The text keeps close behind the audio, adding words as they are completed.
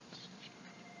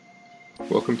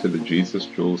Welcome to the Jesus,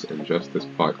 Joules, and Justice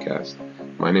podcast.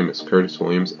 My name is Curtis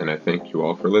Williams, and I thank you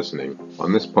all for listening.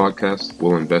 On this podcast,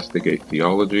 we'll investigate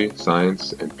theology,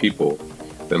 science, and people,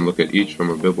 then look at each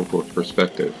from a biblical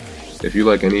perspective. If you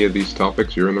like any of these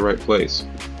topics, you're in the right place.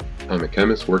 I'm a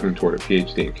chemist working toward a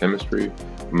PhD in chemistry.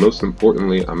 Most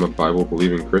importantly, I'm a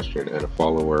Bible-believing Christian and a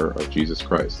follower of Jesus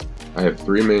Christ. I have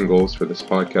three main goals for this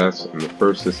podcast, and the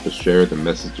first is to share the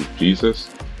message of Jesus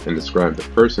and describe the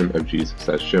person of Jesus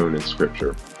as shown in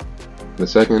Scripture. The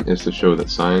second is to show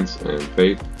that science and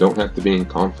faith don't have to be in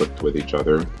conflict with each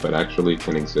other, but actually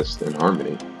can exist in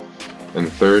harmony. And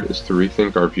the third is to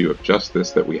rethink our view of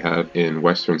justice that we have in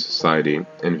Western society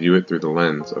and view it through the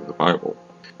lens of the Bible.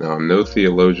 Now, I'm no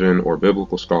theologian or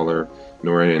biblical scholar,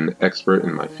 nor an expert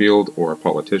in my field or a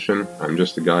politician. I'm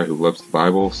just a guy who loves the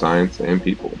Bible, science, and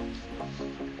people.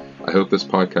 I hope this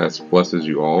podcast blesses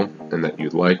you all, and that you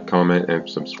like, comment, and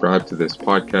subscribe to this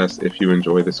podcast if you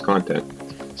enjoy this content.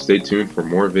 Stay tuned for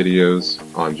more videos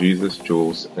on Jesus,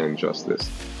 Joules, and Justice.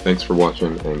 Thanks for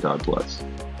watching, and God bless.